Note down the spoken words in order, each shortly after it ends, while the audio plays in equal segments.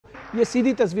ये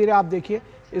सीधी तस्वीरें आप देखिए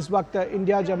इस वक्त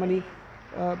इंडिया जर्मनी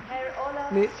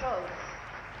में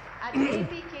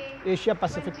Asia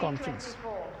Pacific conference.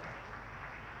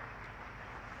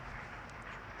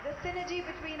 The synergy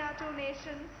between our two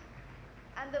nations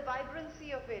and the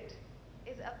vibrancy of it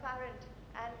is apparent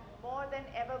and more than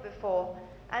ever before.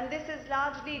 And this is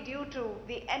largely due to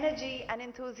the energy and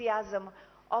enthusiasm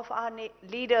of our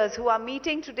leaders who are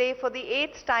meeting today for the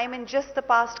 8th time in just the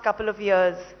past couple of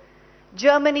years.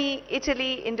 Germany,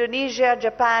 Italy, Indonesia,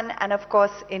 Japan, and of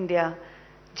course India.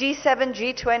 G7,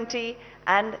 G20,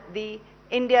 and the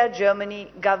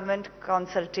India-Germany government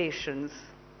consultations.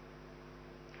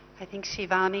 I think,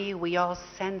 Shivani, we all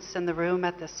sense in the room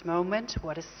at this moment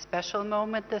what a special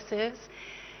moment this is.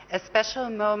 A special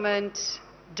moment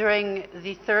during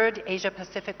the 3rd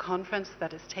Asia-Pacific Conference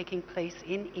that is taking place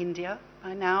in India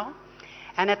by now.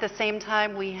 And at the same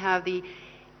time, we have the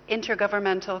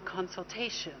intergovernmental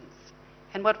consultations.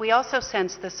 And what we also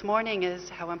sense this morning is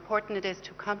how important it is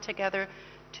to come together,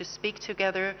 to speak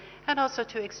together, and also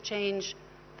to exchange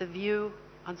the view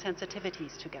on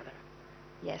sensitivities together.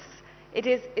 Yes. It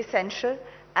is essential,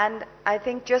 and I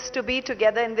think just to be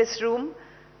together in this room,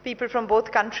 people from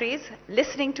both countries,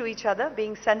 listening to each other,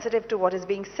 being sensitive to what is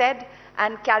being said,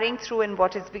 and carrying through in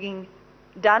what is being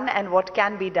done and what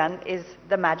can be done is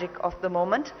the magic of the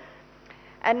moment.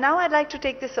 And now I'd like to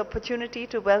take this opportunity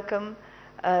to welcome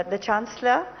the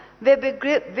Chancellor. Wir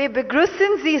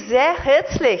begrüßen Sie sehr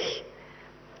herzlich,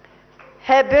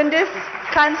 Herr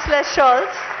Bundeskanzler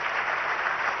Scholz.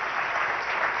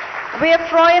 Wir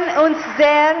freuen uns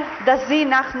sehr, dass Sie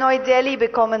nach Neu-Delhi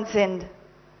gekommen sind.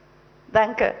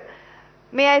 Danke.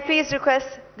 May I please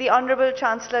request the Honorable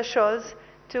Chancellor Scholz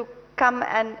to come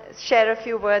and share a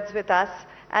few words with us,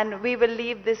 and we will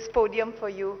leave this podium for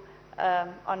you,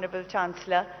 Honorable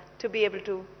Chancellor, to be able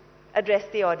to address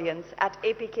the audience at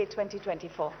APK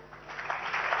 2024.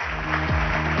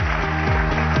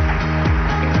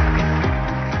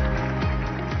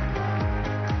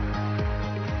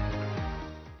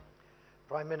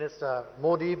 Prime Minister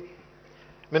Modi,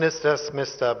 Ministers,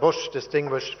 Mr. Bush,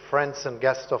 distinguished friends and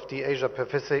guests of the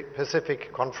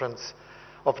Asia-Pacific Conference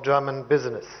of German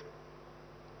Business.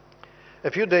 A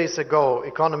few days ago,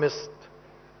 economists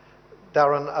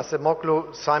Darren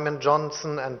Acemoglu, Simon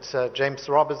Johnson, and James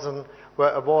Robinson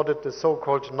were awarded the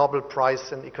so-called Nobel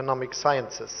Prize in Economic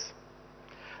Sciences.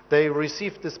 They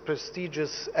received this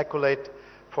prestigious accolade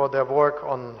for their work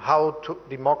on how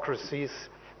democracies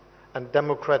and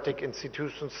democratic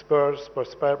institutions spurs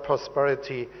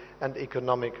prosperity and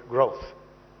economic growth.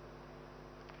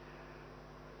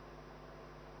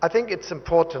 I think it's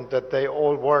important that they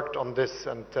all worked on this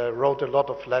and wrote a lot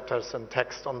of letters and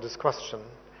text on this question.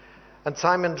 And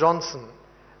Simon Johnson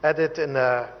added in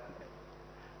a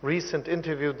recent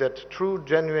interview that true,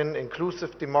 genuine,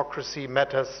 inclusive democracy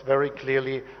matters very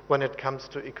clearly when it comes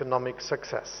to economic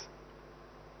success.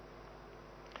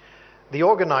 The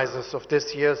organizers of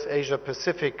this year's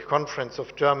Asia-Pacific Conference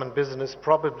of German Business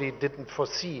probably didn't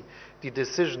foresee the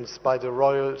decisions by the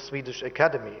Royal Swedish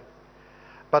Academy.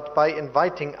 But by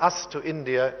inviting us to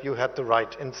India, you had the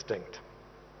right instinct.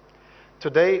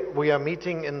 Today, we are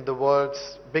meeting in the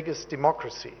world's biggest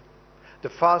democracy, the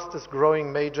fastest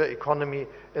growing major economy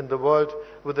in the world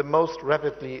with the most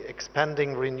rapidly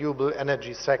expanding renewable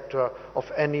energy sector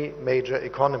of any major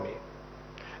economy.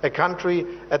 A country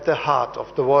at the heart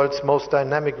of the world's most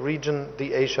dynamic region,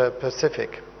 the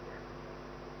Asia-Pacific.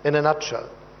 In a nutshell,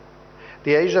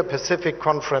 the Asia-Pacific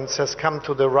Conference has come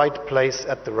to the right place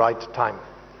at the right time.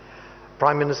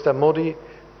 Prime Minister Modi,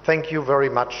 thank you very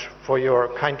much for your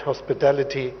kind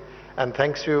hospitality, and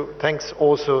thanks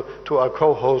also to our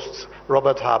co-hosts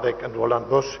Robert Habeck and Roland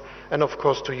Busch, and of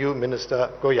course to you, Minister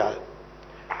Goyal,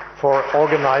 for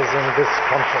organizing this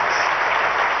conference.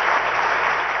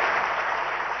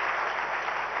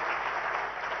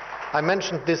 I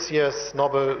mentioned this year's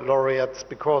Nobel laureates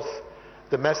because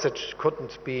the message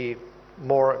couldn't be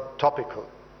more topical.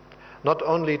 Not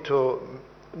only do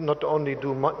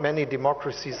many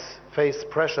democracies face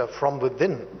pressure from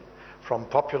within, from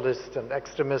populists and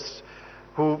extremists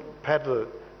who peddle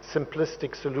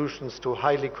simplistic solutions to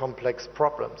highly complex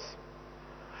problems.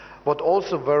 What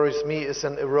also worries me is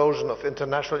an erosion of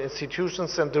international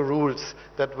institutions and the rules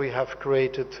that we have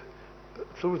created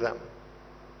through them.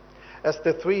 As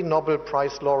the three Nobel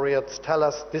Prize laureates tell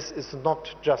us, this is not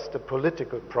just a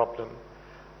political problem,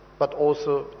 but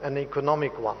also an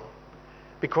economic one.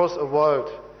 Because a world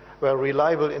where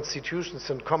reliable institutions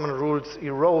and common rules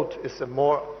erode is a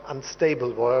more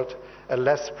unstable world, a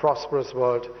less prosperous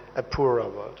world, a poorer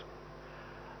world.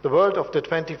 The world of the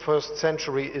 21st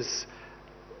century is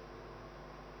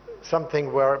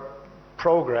something where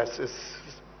progress is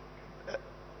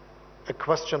a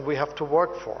question we have to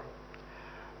work for.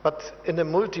 But in a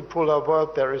multipolar world,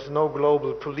 there is no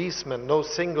global policeman, no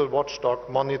single watchdog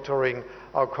monitoring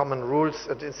our common rules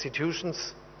and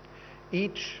institutions.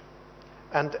 Each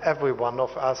and every one of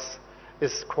us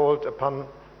is called upon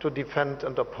to defend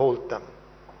and uphold them.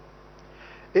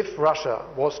 If Russia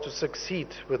was to succeed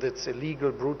with its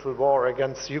illegal, brutal war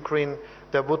against Ukraine,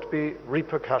 there would be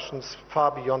repercussions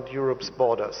far beyond Europe's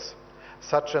borders.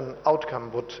 Such an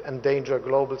outcome would endanger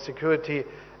global security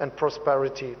and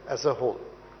prosperity as a whole.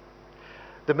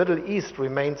 The Middle East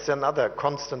remains another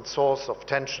constant source of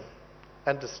tension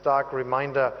and a stark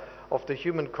reminder of the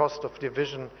human cost of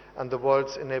division and the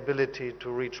world's inability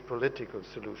to reach political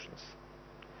solutions.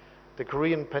 The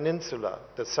Korean Peninsula,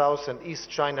 the South and East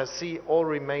China Sea all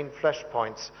remain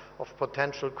flashpoints of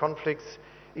potential conflicts,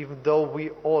 even though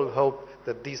we all hope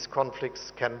that these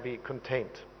conflicts can be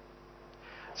contained.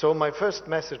 So my first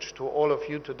message to all of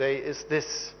you today is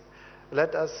this: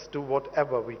 let us do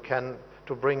whatever we can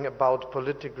to bring about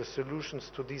political solutions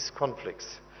to these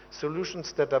conflicts,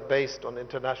 solutions that are based on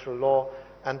international law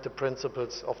and the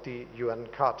principles of the UN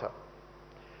Charter.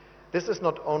 This is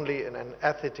not only an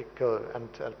ethical and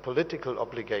political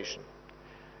obligation.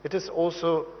 It is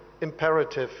also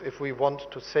imperative if we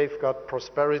want to safeguard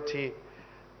prosperity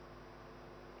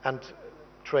and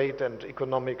trade and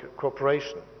economic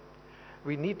cooperation.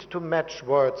 We need to match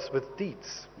words with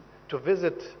deeds. The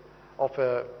visit of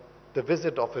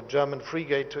a German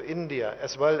frigate to India,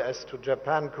 as well as to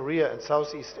Japan, Korea, and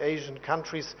Southeast Asian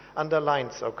countries,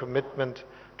 underlines our commitment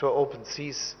to open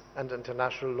seas and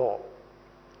international law.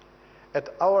 At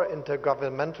our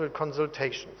intergovernmental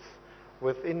consultations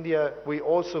with India, we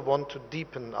also want to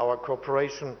deepen our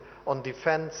cooperation on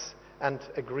defense and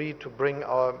agree to bring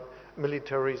our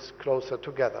militaries closer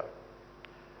together.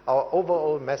 Our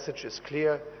overall message is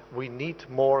clear: we need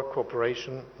more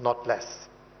cooperation, not less.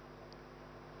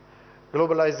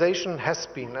 Globalization has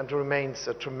been and remains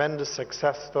a tremendous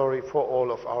success story for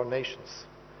all of our nations.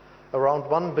 Around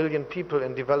 1 billion people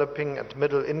in developing and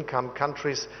middle-income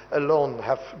countries alone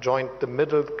have joined the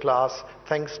middle class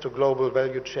thanks to global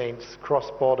value chains,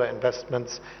 cross-border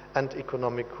investments, and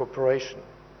economic cooperation.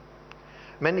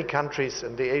 Many countries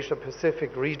in the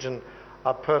Asia-Pacific region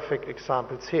are perfect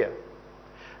examples here.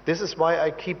 This is why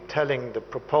I keep telling the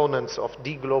proponents of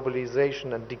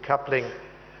deglobalization and decoupling,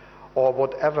 or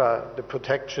whatever the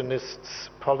protectionists'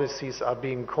 policies are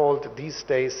being called these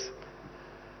days,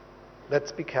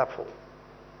 let's be careful.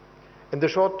 In the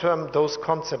short term, those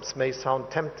concepts may sound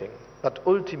tempting, but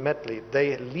ultimately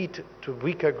they lead to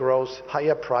weaker growth,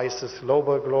 higher prices,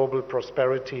 lower global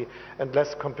prosperity, and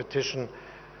less competition,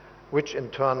 which in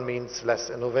turn means less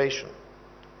innovation.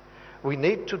 We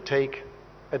need to take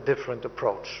a different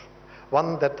approach,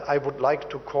 one that I would like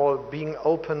to call being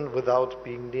open without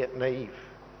being naive.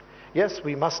 Yes,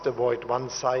 we must avoid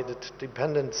one-sided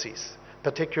dependencies,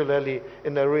 particularly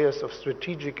in areas of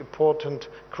strategic important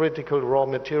critical raw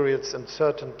materials and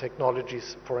certain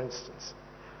technologies, for instance.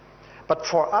 But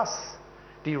for us,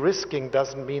 de-risking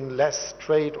doesn't mean less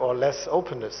trade or less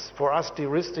openness. For us,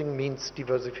 de-risking means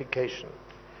diversification.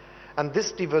 And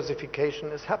this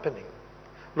diversification is happening.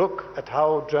 Look at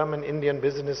how German-Indian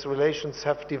business relations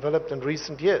have developed in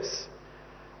recent years.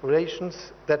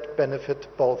 Relations that benefit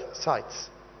both sides.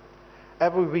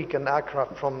 Every week an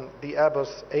aircraft from the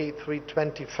Airbus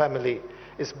A320 family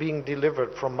is being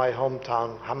delivered from my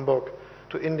hometown, Hamburg,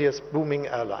 to India's booming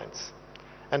airlines.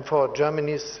 And for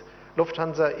Germany's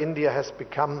Lufthansa, India has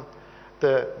become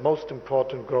the most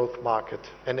important growth market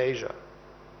in Asia.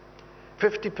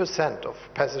 50% of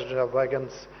passenger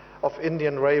wagons of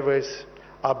Indian railways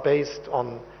are based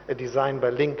on a design by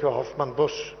Linke Hofmann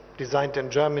Busch, designed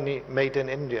in Germany, made in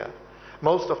India.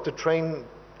 Most of the train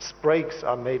brakes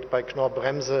are made by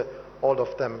Knorr-Bremse, all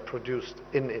of them produced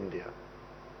in India.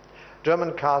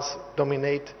 German cars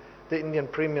dominate the Indian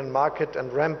premium market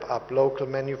and ramp up local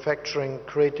manufacturing,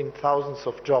 creating thousands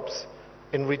of jobs.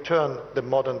 In return, the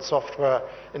modern software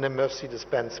in a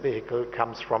Mercedes-Benz vehicle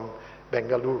comes from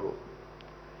Bengaluru.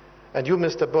 And you,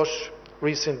 Mr. Bush,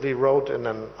 recently wrote in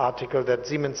an article that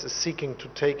Siemens is seeking to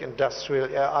take industrial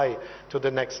AI to the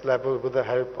next level with the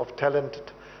help of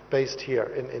talent based here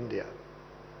in India.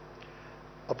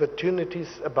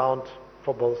 Opportunities abound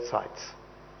for both sides.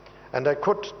 And I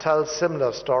could tell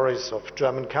similar stories of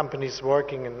German companies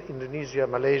working in Indonesia,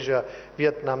 Malaysia,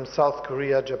 Vietnam, South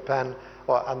Korea, Japan,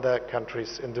 or other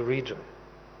countries in the region.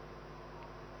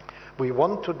 We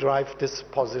want to drive this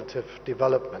positive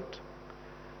development.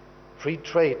 Free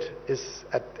trade is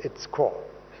at its core.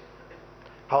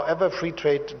 However, free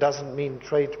trade doesn't mean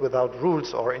trade without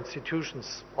rules or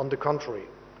institutions. On the contrary,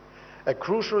 A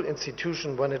crucial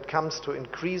institution when it comes to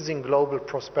increasing global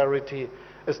prosperity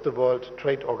is the World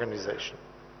Trade Organization.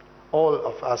 All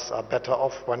of us are better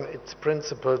off when its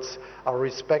principles are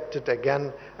respected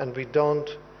again and we don't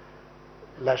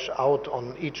lash out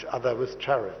on each other with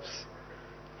tariffs.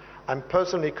 I'm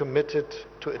personally committed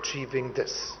to achieving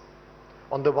this.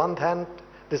 On the one hand,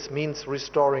 this means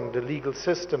restoring the legal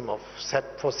system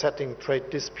for setting trade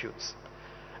disputes.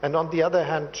 And on the other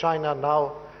hand, China,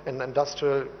 now an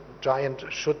industrial giant,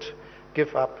 should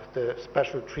give up the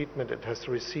special treatment it has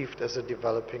received as a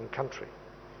developing country.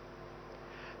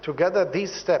 Together,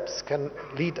 these steps can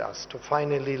lead us to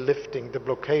finally lifting the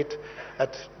blockade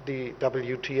at the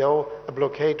WTO, a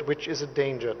blockade which is a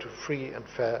danger to free and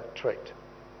fair trade.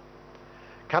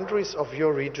 Countries of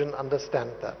your region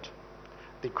understand that.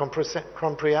 The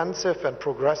comprehensive and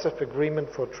progressive agreement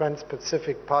for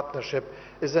Trans-Pacific Partnership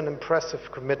is an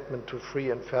impressive commitment to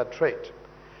free and fair trade.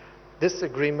 This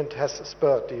agreement has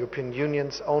spurred the European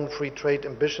Union's own free trade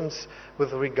ambitions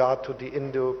with regard to the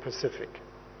Indo-Pacific.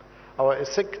 Our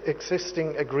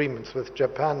existing agreements with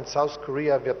Japan, South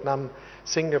Korea, Vietnam,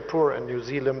 Singapore and New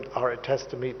Zealand are a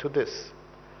testimony to this.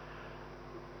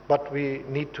 But we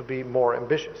need to be more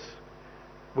ambitious.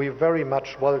 We very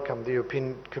much welcome the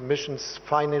European Commission's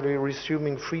finally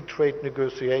resuming free trade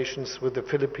negotiations with the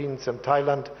Philippines and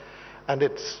Thailand, and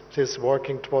it is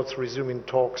working towards resuming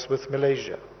talks with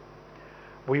Malaysia.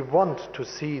 We want to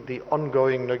see the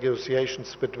ongoing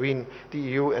negotiations between the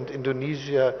EU and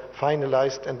Indonesia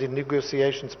finalized and the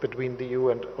negotiations between the EU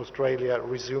and Australia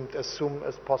resumed as soon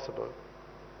as possible.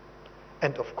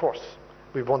 And of course,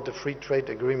 we want a free trade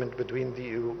agreement between the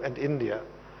EU and India.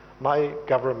 My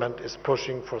government is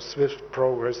pushing for swift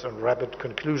progress and rapid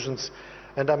conclusions,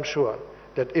 and I'm sure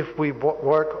that if we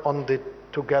work on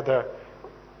together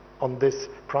on this,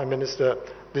 Prime Minister,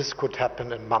 this could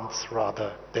happen in months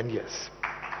rather than years.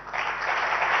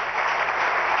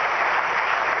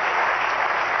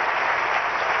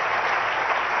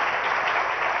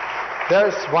 There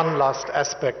is one last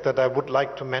aspect that I would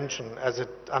like to mention, as it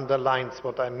underlines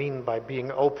what I mean by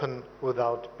being open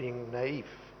without being naive.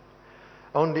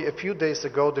 Only a few days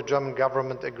ago, the German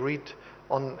government agreed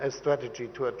on a strategy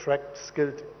to attract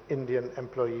skilled Indian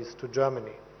employees to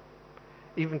Germany.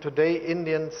 Even today,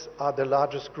 Indians are the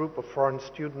largest group of foreign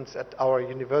students at our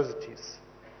universities.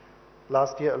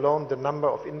 Last year alone, the number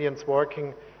of Indians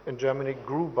working in Germany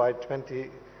grew by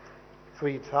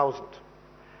 23,000.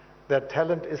 Their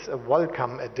talent is a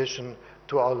welcome addition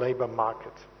to our labor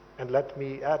market. And let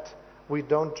me add, we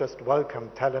don't just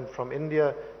welcome talent from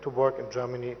India to work in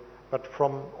Germany, but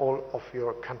from all of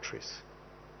your countries.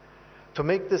 To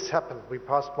make this happen, we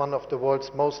passed one of the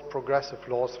world's most progressive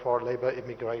laws for labor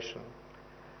immigration.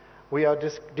 We are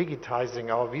digitizing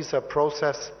our visa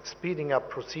process, speeding up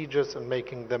procedures and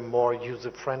making them more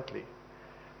user-friendly.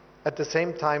 At the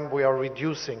same time, we are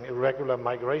reducing irregular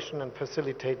migration and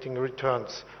facilitating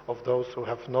returns of those who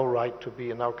have no right to be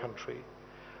in our country.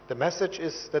 The message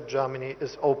is that Germany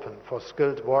is open for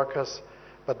skilled workers,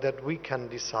 but that we can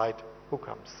decide who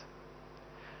comes.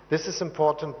 This is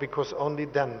important because only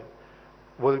then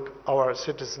will our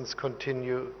citizens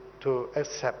continue to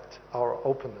accept our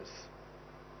openness.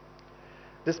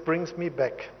 This brings me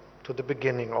back to the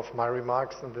beginning of my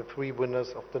remarks and the three winners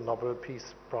of the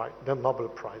Nobel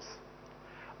Prize.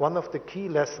 One of the key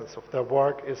lessons of their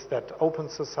work is that open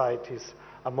societies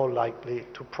are more likely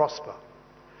to prosper.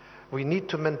 We need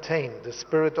to maintain the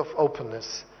spirit of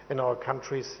openness in our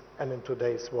countries and in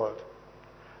today's world.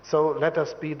 So let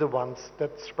us be the ones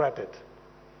that spread it.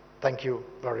 Thank you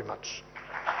very much.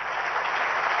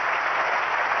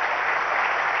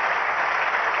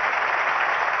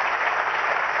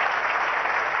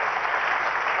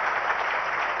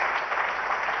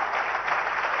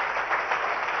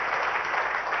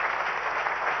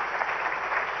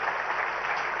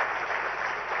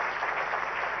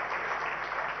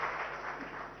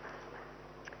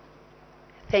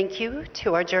 Thank you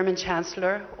to our German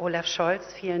Chancellor, Olaf Scholz.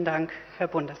 Vielen Dank, Herr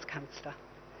Bundeskanzler.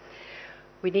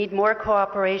 We need more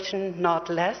cooperation, not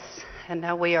less, and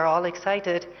now we are all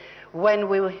excited when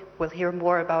we will hear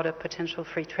more about a potential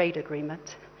free trade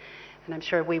agreement. And I'm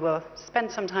sure we will spend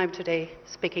some time today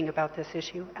speaking about this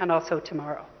issue, and also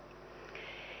tomorrow.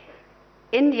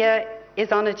 India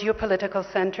is on a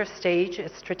geopolitical center stage.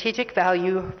 Its strategic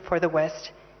value for the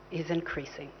West is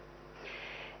increasing.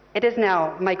 It is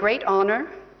now my great honor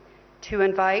to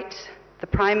invite the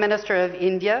Prime Minister of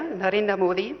India, Narendra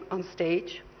Modi, on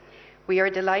stage. We are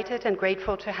delighted and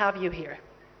grateful to have you here.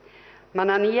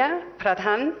 Mananiya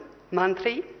Pradhan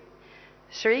Mantri,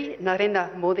 Shri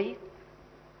Narendra Modi,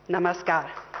 Namaskar.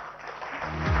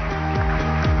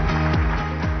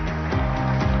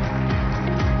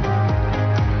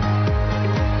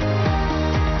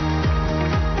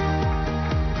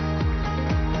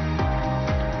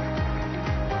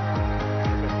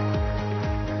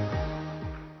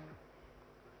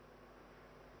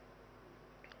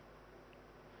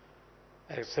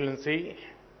 Excellency,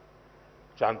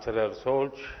 Chancellor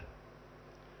Solch,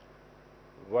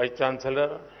 Vice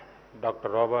Chancellor Dr.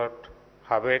 Robert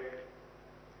Habeck,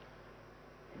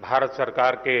 Bharat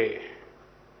सरकार के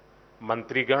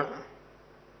मंत्रीगण,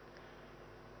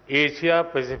 Asia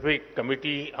Pacific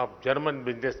committee of German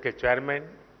business के chairman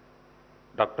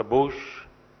doctor Bush,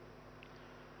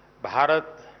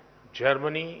 Bharat,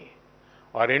 Germany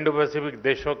और Indo Pacific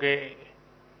देशों के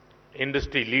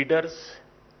industry leaders,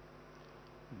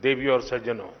 देवी और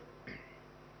सज्जनों,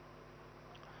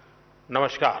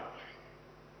 नमस्कार,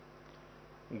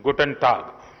 गुटन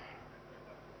टाग।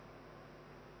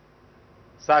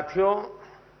 साथियों,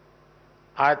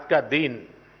 आज का दिन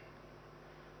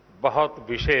बहुत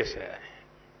विशेष है।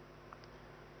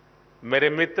 मेरे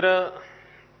मित्र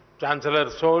चांसलर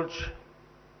सोल्च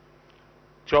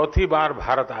चौथी बार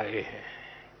भारत आए हैं।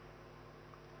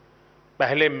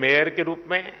 पहले मेयर के रूप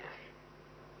में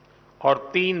और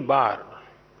 3 बार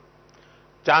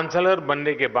चांसलर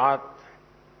बनने के बाद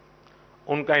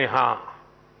उनका यहां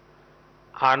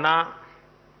आना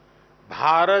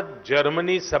भारत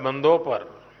जर्मनी संबंधों पर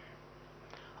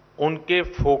उनके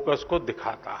फोकस को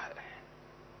दिखाता है।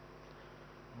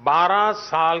 12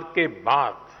 साल के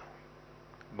बाद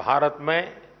भारत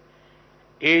में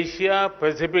Asia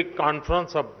Pacific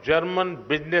conference of German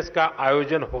business का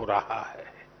आयोजन हो रहा है।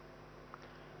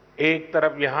 एक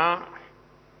तरफ यहां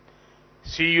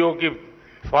सीईओ की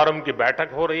फोरम की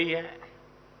बैठक हो रही है,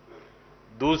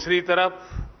 दूसरी तरफ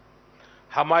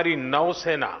हमारी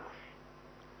नौसेना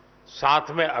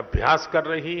साथ में अभ्यास कर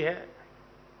रही है।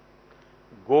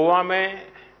 गोवा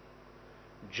में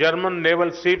German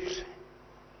naval ships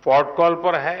port call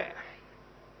पर है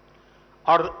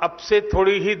और अब से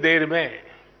थोड़ी ही देर में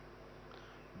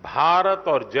भारत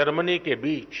और जर्मनी के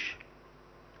बीच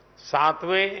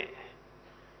 7वें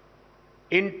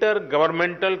इंटर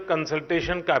गवर्नमेंटल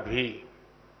कंसल्टेशन का भी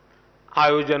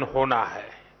आयोजन होना है।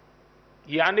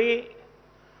 यानी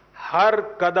हर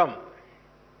कदम,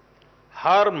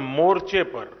 हर मोर्चे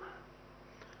पर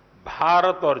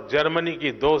भारत और जर्मनी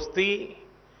की दोस्ती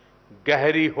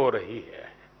गहरी हो रही है।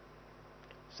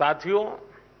 साथियों,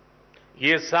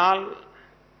 ये साल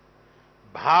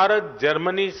भारत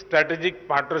जर्मनी स्ट्रैटेजिक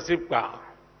पार्टनरशिप का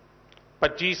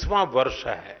 25वां वर्ष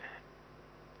है।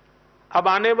 अब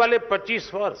आने वाले 25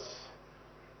 वर्ष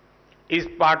इस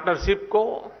पार्टनरशिप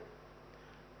को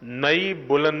नई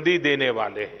बुलंदी देने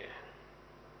वाले हैं।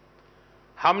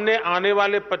 हमने आने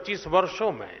वाले 25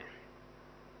 वर्षों में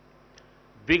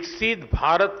विकसित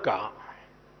भारत का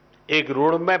एक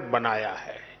रोडमैप बनाया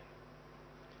है।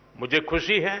 मुझे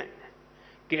खुशी है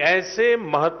कि ऐसे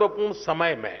महत्वपूर्ण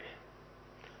समय में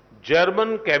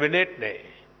जर्मन कैबिनेट ने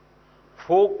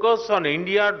focus on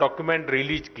India document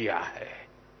release किया है।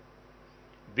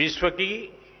 विश्व की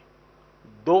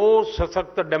 2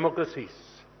 सशक्त डेमोक्रेसीज,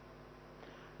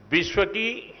 विश्व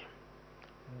की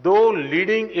 2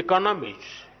 लीडिंग इकोनॉमीज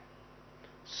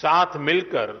साथ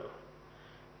मिलकर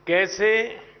कैसे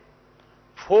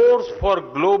फोर्स फॉर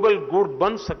ग्लोबल गुड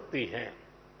बन सकती हैं।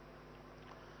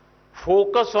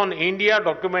 फोकस ऑन इंडिया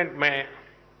डॉक्यूमेंट में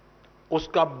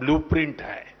उसका ब्लूप्रिंट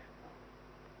है।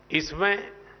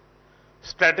 इसमें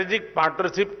स्ट्रैटेजिक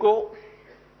पार्टनरशिप को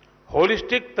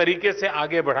होलिस्टिक तरीके से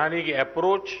आगे बढ़ाने की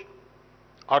अप्रोच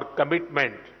और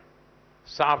कमिटमेंट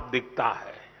साफ दिखता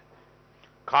है।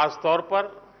 खास तौर पर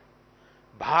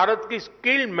भारत की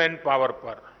स्किल्ड मैन पावर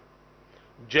पर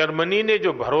जर्मनी ने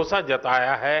जो भरोसा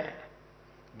जताया है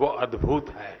वो अद्भुत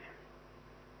है।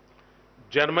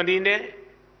 जर्मनी ने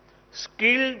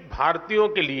स्किल्ड भारतीयों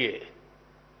के लिए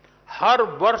हर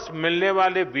वर्ष मिलने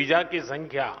वाले वीजा की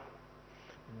संख्या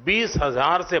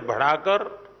 20,000 से बढ़ाकर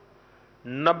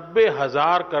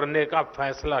 90,000 करने का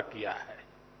फैसला किया है।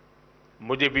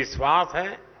 मुझे विश्वास है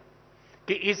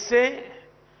कि इससे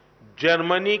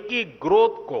जर्मनी की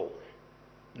ग्रोथ को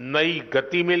नई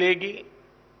गति मिलेगी।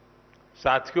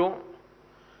 साथियों,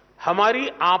 हमारी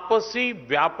आपसी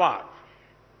व्यापार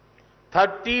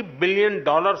 $30 बिलियन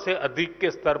से अधिक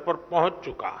के स्तर पर पहुंच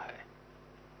चुका है।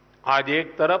 आज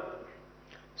एक तरफ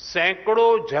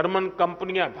सैकड़ों जर्मन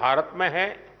कंपनियां भारत में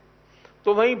हैं,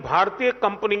 तो वहीं भारतीय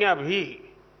कंपनियां भी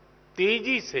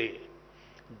तेजी से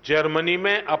जर्मनी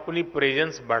में अपनी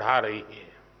प्रेजेंस बढ़ा रही हैं।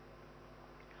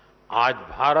 आज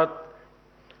भारत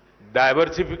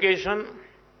डाइवर्सिफिकेशन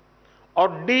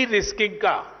और डी रिस्किंग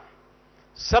का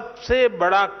सबसे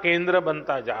बड़ा केंद्र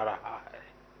बनता जा रहा है।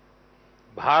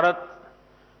 भारत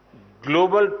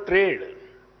ग्लोबल ट्रेड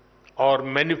और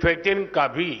मैन्युफैक्चरिंग का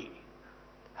भी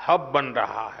हब बन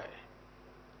रहा है।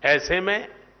 ऐसे में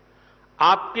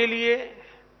आपके लिए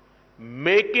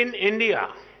make in India,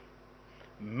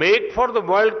 make for the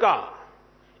world का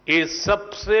ये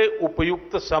सबसे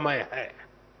उपयुक्त समय है।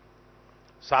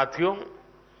 साथियों,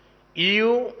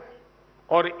 ईयू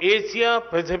और एशिया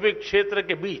पैसिफिक क्षेत्र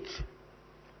के बीच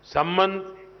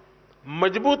संबंध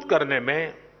मजबूत करने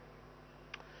में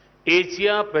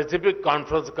एशिया पैसिफिक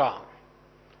कॉन्फ्रेंस का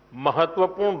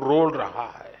महत्वपूर्ण रोल रहा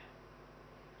है।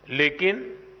 लेकिन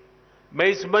मैं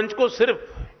इस मंच को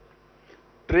सिर्फ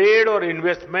ट्रेड और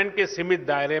इन्वेस्टमेंट के सीमित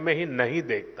दायरे में ही नहीं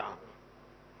देखता हूं।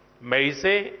 मैं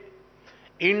इसे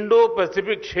इंडो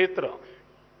पैसिफिक क्षेत्र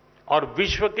और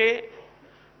विश्व के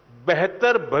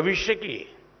बेहतर भविष्य की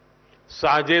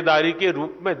साझेदारी के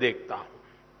रूप में देखता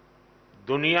हूं।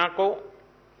 दुनिया को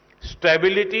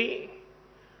स्टेबिलिटी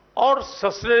और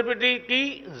सस्टेनेबिलिटी की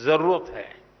जरूरत है,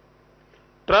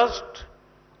 ट्रस्ट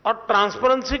और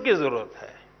ट्रांसपेरेंसी की जरूरत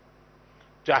है।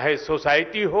 चाहे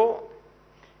सोसाइटी हो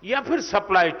या फिर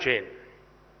सप्लाई चेन,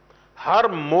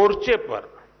 हर मोर्चे पर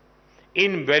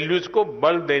इन वैल्यूज को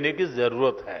बल देने की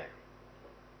जरूरत है।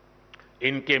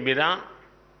 इनके बिना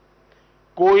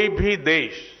कोई भी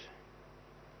देश,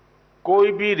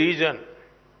 कोई भी रीजन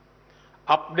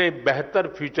अपने बेहतर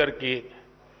फ्यूचर की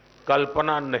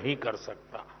कल्पना नहीं कर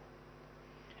सकता।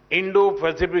 इंडो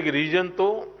पैसिफिक रीजन तो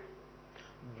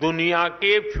दुनिया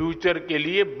के फ्यूचर के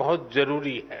लिए बहुत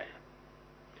जरूरी है।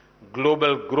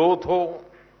 ग्लोबल ग्रोथ हो,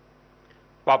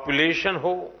 पॉपुलेशन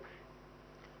हो,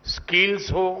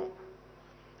 स्किल्स हो,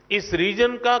 इस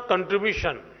रीजन का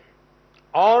कंट्रीब्यूशन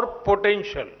और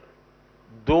पोटेंशियल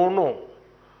दोनों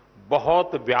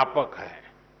बहुत व्यापक है।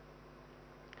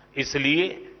 इसलिए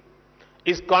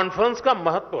इस कॉन्फ्रेंस का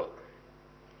महत्व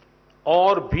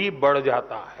और भी बढ़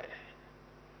जाता है।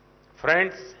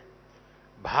 फ्रेंड्स,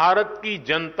 भारत की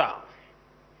जनता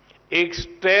एक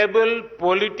स्टेबल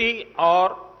पॉलिटी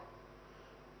और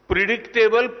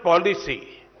प्रिडिक्टेबल पॉलिसी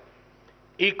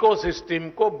इकोसिस्टम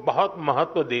को बहुत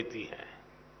महत्व देती है।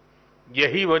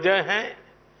 यही वजह है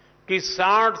कि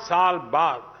 60 साल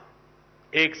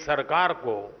बाद एक सरकार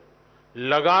को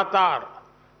लगातार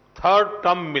थर्ड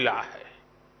टर्म मिला है।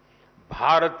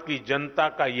 भारत की जनता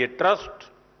का ये ट्रस्ट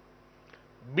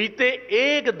बीते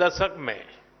एक दशक में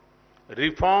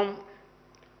रिफॉर्म,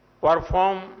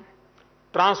 परफॉर्म,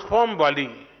 ट्रांसफॉर्म वाली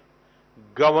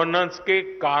गवर्नेंस के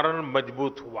कारण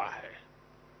मजबूत हुआ है।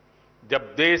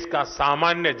 जब देश का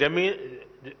सामान्य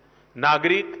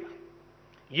नागरिक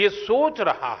ये सोच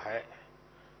रहा है,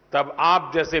 तब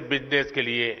आप जैसे बिजनेस के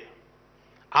लिए,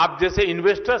 आप जैसे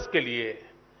इन्वेस्टर्स के लिए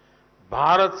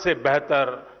भारत से बेहतर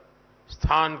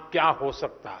स्थान क्या हो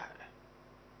सकता है।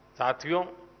 साथियों,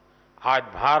 आज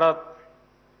भारत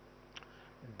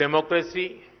डेमोक्रेसी,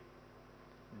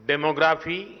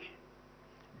 डेमोग्राफी,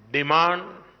 डिमांड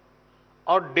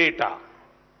और डेटा,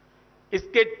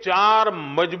 इसके 4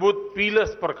 मजबूत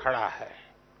पिलर्स पर खड़ा है।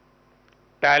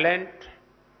 टैलेंट,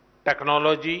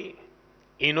 टेक्नोलॉजी,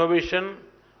 इनोवेशन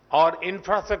और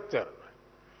इंफ्रास्ट्रक्चर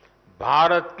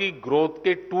भारत की ग्रोथ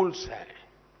के टूल्स हैं।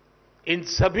 इन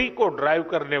सभी को ड्राइव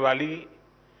करने वाली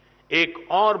एक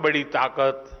और बड़ी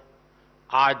ताकत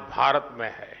आज भारत में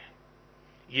है।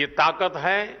 ये ताकत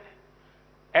है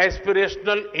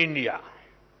एस्पिरेशनल इंडिया,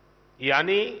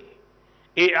 यानी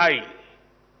एआई,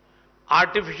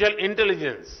 आर्टिफिशियल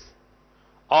इंटेलिजेंस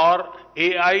और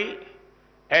एआई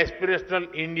एस्पिरेशनल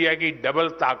इंडिया की डबल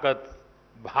ताकत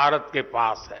भारत के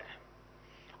पास है।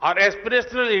 और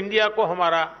एस्पिरेशनल इंडिया को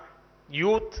हमारा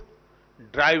यूथ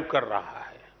ड्राइव कर रहा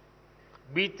है।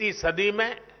 बीती सदी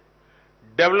में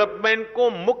डेवलपमेंट को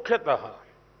मुख्यतः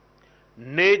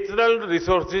नेचुरल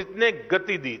रिसोर्सेज ने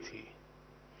गति दी थी।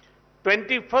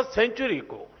 21st सेंचुरी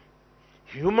को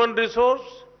ह्यूमन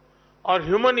रिसोर्स और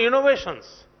ह्यूमन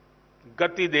इनोवेशंस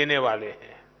गति देने वाले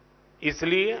हैं।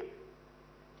 इसलिए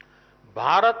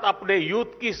भारत अपने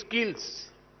यूथ की स्किल्स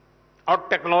और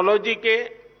टेक्नोलॉजी के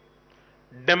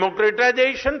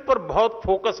डेमोक्रेटाइजेशन पर बहुत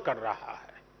फोकस कर रहा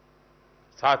है।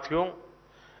 साथियों,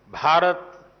 भारत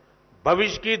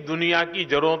भविष्य की दुनिया की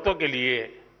जरूरतों के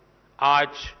लिए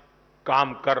आज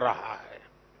काम कर रहा है।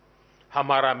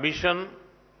 हमारा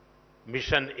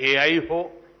मिशन एआई हो,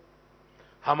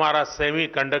 हमारा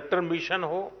सेमीकंडक्टर मिशन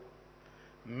हो,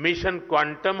 मिशन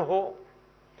क्वांटम हो,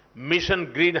 मिशन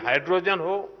ग्रीन हाइड्रोजन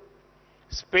हो,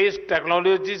 स्पेस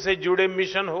टेक्नोलॉजी से जुड़े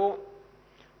मिशन हो,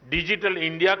 डिजिटल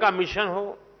इंडिया का मिशन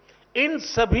हो, इन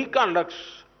सभी का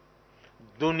लक्ष्य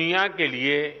दुनिया के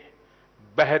लिए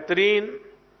बेहतरीन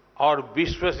और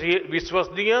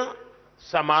विश्वसनीय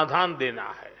समाधान देना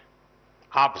है।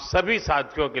 आप सभी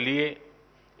साथियों के लिए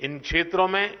इन क्षेत्रों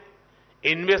में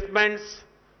इन्वेस्टमेंट्स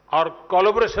और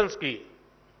कोलैबोरेशंस की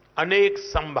अनेक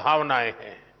संभावनाएं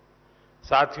हैं।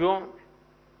 साथियों,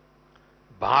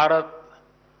 भारत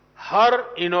हर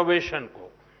इनोवेशन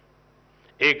को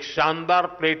एक शानदार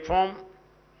प्लेटफॉर्म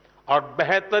और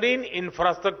बेहतरीन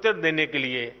इंफ्रास्ट्रक्चर देने के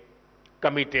लिए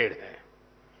कमिटेड है।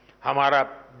 हमारा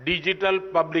डिजिटल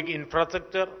पब्लिक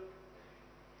इंफ्रास्ट्रक्चर,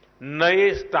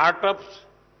 नए स्टार्टअप्स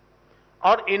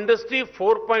और इंडस्ट्री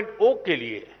 4.0 के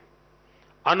लिए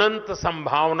अनंत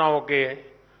संभावनाओं के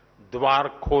द्वार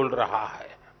खोल रहा है।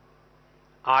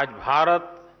 आज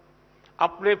भारत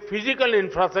अपने फिजिकल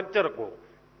इंफ्रास्ट्रक्चर को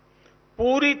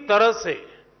पूरी तरह से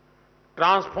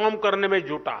ट्रांसफॉर्म करने में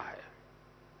जुटा है।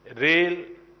 रेल,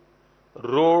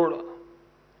 रोड,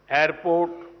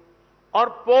 एयरपोर्ट और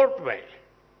पोर्ट में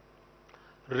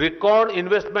रिकॉर्ड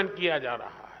इन्वेस्टमेंट किया जा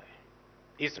रहा है।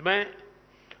 इसमें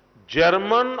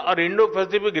जर्मन और इंडो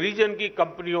पैसिफिक रीजन की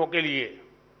कंपनियों के लिए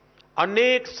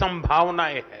अनेक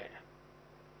संभावनाएं हैं।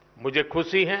 मुझे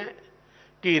खुशी है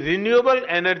कि रिन्यूएबल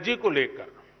एनर्जी को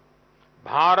लेकर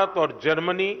भारत और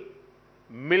जर्मनी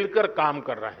मिलकर काम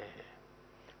कर रहे हैं।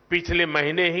 पिछले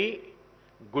महीने ही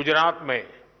गुजरात में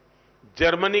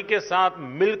जर्मनी के साथ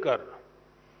मिलकर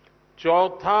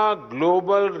चौथा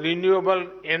global renewable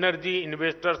energy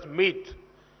investors meet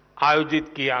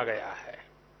आयोजित किया गया है।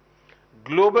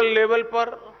 ग्लोबल लेवल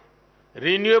पर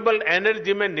रिन्यूएबल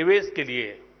एनर्जी में निवेश के लिए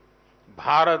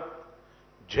भारत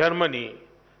जर्मनी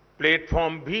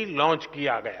प्लेटफॉर्म भी लॉन्च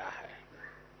किया गया है।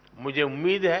 मुझे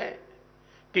उम्मीद है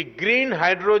कि ग्रीन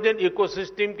हाइड्रोजन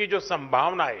इकोसिस्टम की जो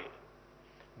संभावनाएं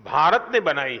भारत ने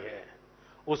बनाई है,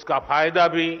 उसका फायदा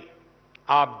भी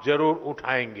आप जरूर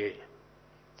उठाएंगे।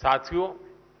 साथियों,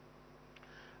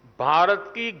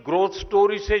 भारत की ग्रोथ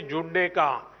स्टोरी से जुड़ने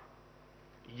का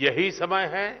यही समय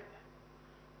है,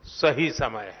 सही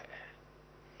समय है,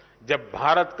 जब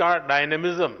भारत का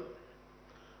डायनेमिज्म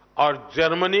और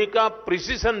जर्मनी का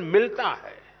प्रिसिशन मिलता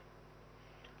है,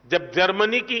 जब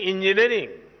जर्मनी की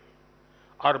इंजीनियरिंग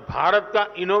और भारत का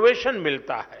इनोवेशन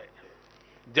मिलता है,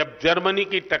 जब जर्मनी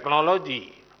की टेक्नोलॉजी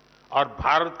और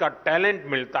भारत का टैलेंट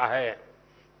मिलता है,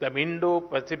 तब इंडो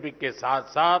पैसिफिक के साथ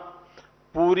साथ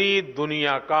पूरी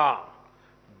दुनिया का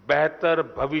बेहतर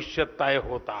भविष्य तय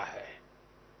होता है।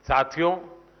 साथियों,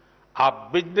 आप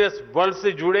बिजनेस वर्ल्ड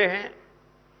से जुड़े हैं।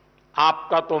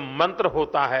 आपका तो मंत्र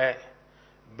होता है,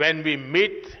 when we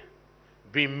meet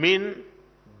we mean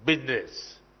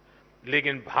business.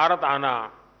 लेकिन भारत आना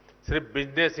सिर्फ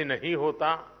बिजनेस ही नहीं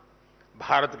होता।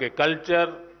 भारत के कल्चर,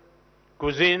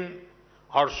 कुजीन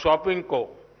और शॉपिंग को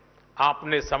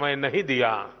आपने समय नहीं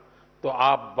दिया तो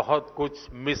आप बहुत कुछ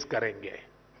मिस करेंगे।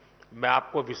 मैं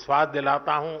आपको विश्वास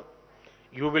दिलाता हूं,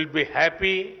 you will be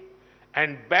happy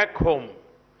and back home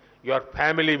your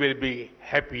family will be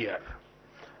happier.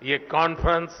 ये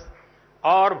कॉन्फ्रेंस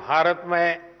और भारत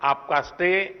में आपका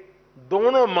स्टे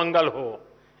दोनों मंगल हो,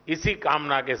 इसी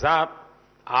कामना के साथ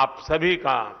आप सभी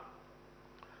का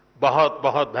बहुत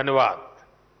बहुत धन्यवाद।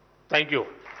 Thank you.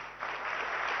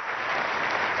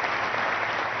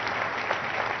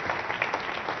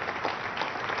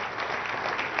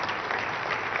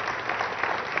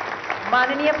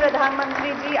 माननीय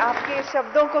प्रधानमंत्री जी, आपके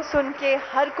शब्दों को सुन के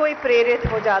हर कोई प्रेरित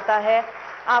हो जाता है।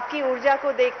 आपकी ऊर्जा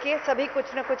को देख के सभी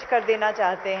कुछ न कुछ कर देना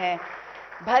चाहते हैं।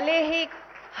 भले ही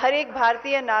हर एक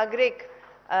भारतीय नागरिक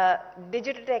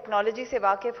डिजिटल टेक्नोलॉजी से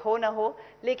वाकिफ हो न हो,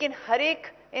 लेकिन हर एक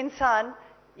इंसान,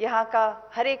 यहाँ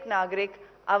का हर एक नागरिक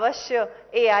अवश्य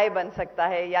एआई बन सकता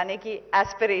है, यानी कि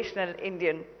एस्पिरेशनल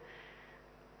इंडियन।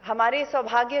 हमारे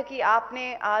सौभाग्य कि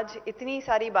आपने आज इतनी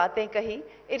सारी बातें कही।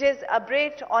 It is a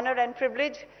great honour and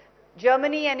privilege.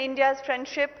 Germany and India's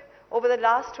friendship over the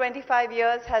last 25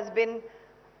 years has been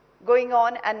going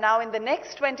on, and now in the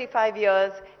next 25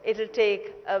 years it will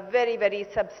take a very, very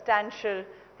substantial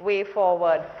way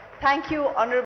forward. Thank you, Honorable